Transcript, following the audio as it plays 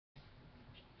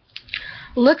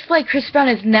Looks like Chris Brown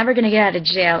is never going to get out of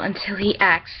jail until he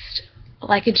acts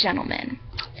like a gentleman.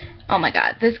 Oh my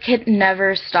god, this kid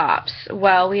never stops.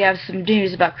 Well, we have some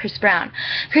news about Chris Brown.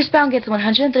 Chris Brown gets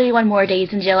 131 more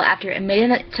days in jail after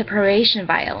admitting to probation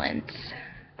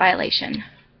violation.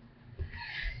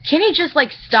 Can he just,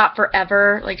 like, stop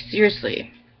forever? Like,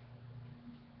 seriously.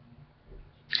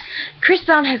 Chris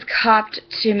Brown has copped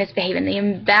to misbehaving. The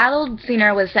embattled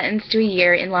singer was sentenced to a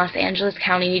year in Los Angeles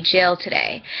County Jail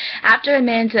today after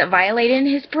admitting to violating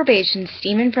his probation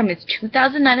stemming from his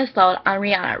 2009 assault on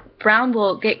Rihanna. Brown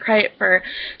will get credit for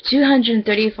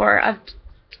 234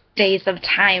 days of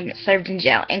time served in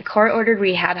jail and court-ordered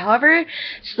rehab. However,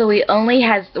 so he only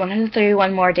has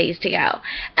 131 more days to go.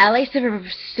 LA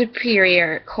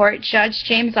Superior Court Judge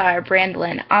James R.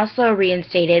 Brandlin also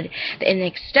reinstated and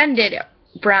extended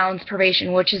Brown's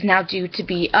probation, which is now due to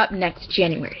be up next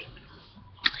January.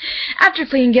 After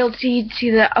pleading guilty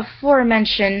to the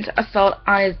aforementioned assault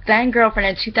on his then-girlfriend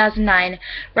in 2009,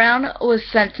 Brown was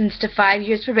sentenced to 5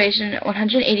 years probation,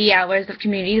 180 hours of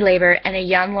community labor, and a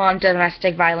year-long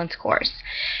domestic violence course.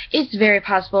 It's very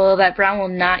possible that Brown will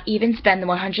not even spend the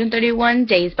 131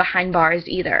 days behind bars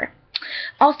either.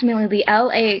 Ultimately, the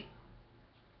LA...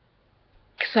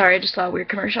 Sorry, I just saw a weird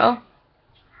commercial.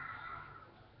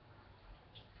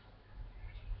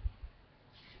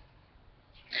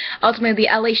 Ultimately,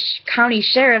 the LA County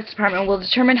Sheriff's Department will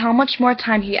determine how much more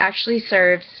time he actually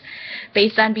serves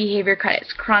based on behavior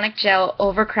credits, chronic jail,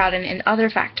 overcrowding, and other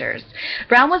factors.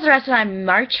 Brown was arrested on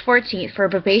March 14th for a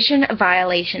probation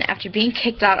violation after being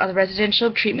kicked out of the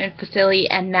residential treatment facility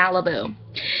in Malibu,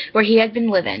 where he had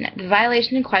been living. The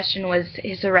violation in question was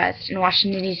his arrest in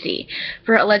Washington, D.C.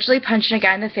 for allegedly punching a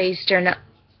guy in the face during an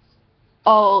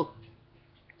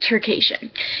altercation.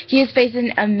 He is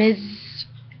facing a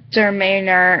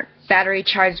misdemeanor battery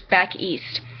charge back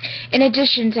east. In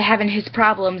addition to having his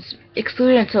problems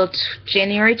excluded until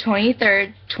January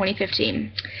 23rd,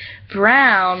 2015,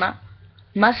 Brown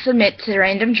must submit to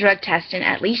random drug testing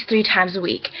at least 3 times a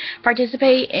week,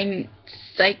 participate in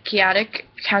psychiatric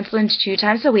counseling 2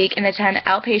 times a week, and attend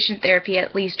outpatient therapy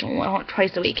at least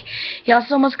twice a week. He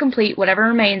also must complete whatever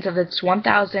remains of its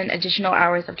 1,000 additional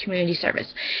hours of community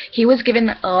service. He was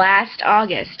given last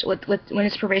August when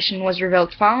his probation was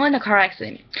revoked following a car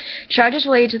accident. Charges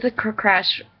related to the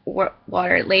crash were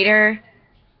later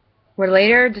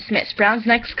dismissed. Brown's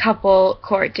next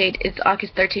court date is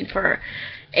August 13th for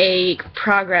a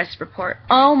progress report.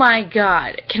 Oh my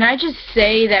god. Can I just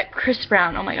say that Chris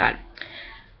Brown, oh my god.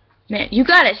 Man, you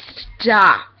gotta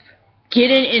stop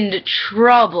getting into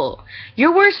trouble.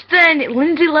 You're worse than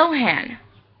Lindsay Lohan.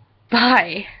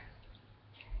 Bye.